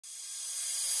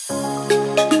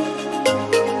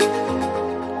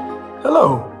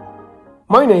Hello,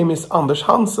 my name is Anders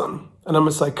Hansen, and I'm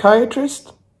a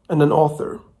psychiatrist and an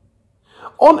author.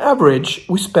 On average,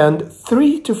 we spend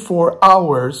 3 to 4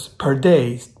 hours per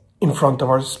day in front of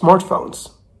our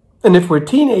smartphones. And if we're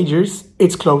teenagers,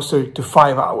 it's closer to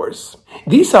 5 hours.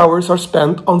 These hours are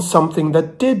spent on something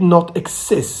that did not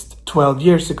exist 12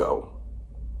 years ago.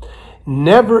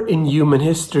 Never in human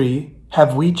history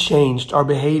have we changed our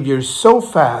behavior so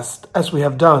fast as we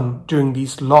have done during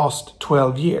these last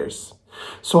 12 years.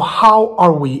 So how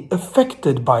are we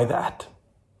affected by that?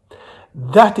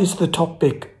 That is the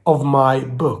topic of my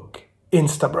book,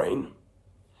 Instabrain.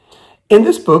 In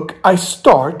this book, I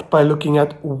start by looking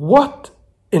at what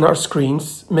in our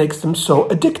screens makes them so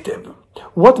addictive.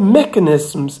 What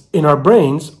mechanisms in our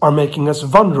brains are making us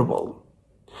vulnerable?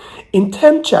 In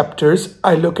 10 chapters,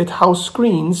 I look at how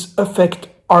screens affect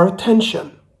our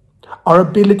attention, our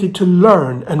ability to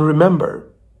learn and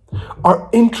remember, our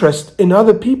interest in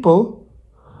other people,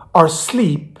 our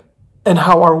sleep, and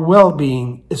how our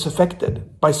well-being is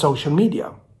affected by social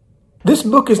media. This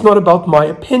book is not about my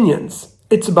opinions,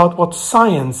 it's about what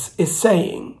science is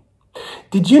saying.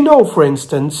 Did you know, for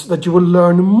instance, that you will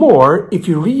learn more if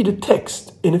you read a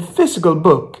text in a physical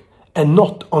book and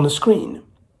not on a screen?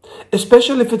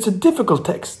 Especially if it's a difficult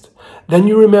text, then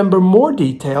you remember more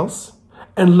details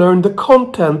and learn the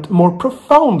content more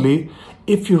profoundly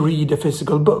if you read a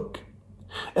physical book.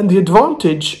 And the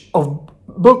advantage of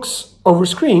books over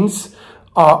screens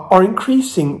are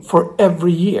increasing for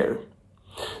every year.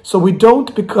 So we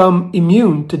don't become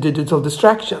immune to digital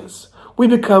distractions. We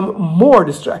become more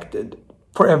distracted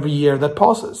for every year that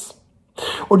passes.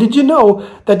 Or did you know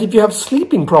that if you have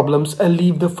sleeping problems and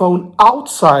leave the phone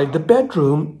outside the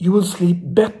bedroom, you will sleep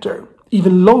better,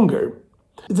 even longer?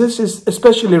 This is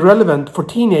especially relevant for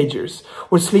teenagers,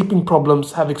 where sleeping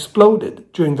problems have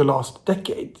exploded during the last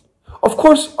decade. Of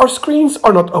course, our screens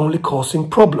are not only causing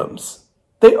problems,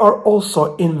 they are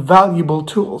also invaluable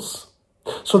tools.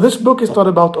 So this book is not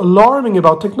about alarming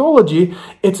about technology,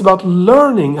 it's about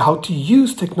learning how to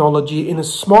use technology in a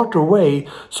smarter way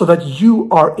so that you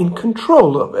are in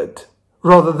control of it,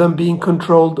 rather than being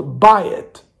controlled by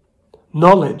it.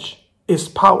 Knowledge is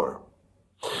power.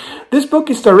 This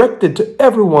book is directed to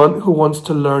everyone who wants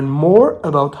to learn more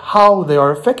about how they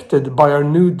are affected by our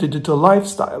new digital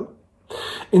lifestyle.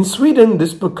 In Sweden,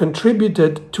 this book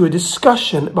contributed to a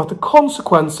discussion about the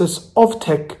consequences of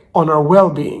tech on our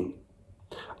well-being.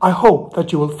 I hope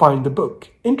that you will find the book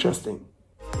interesting.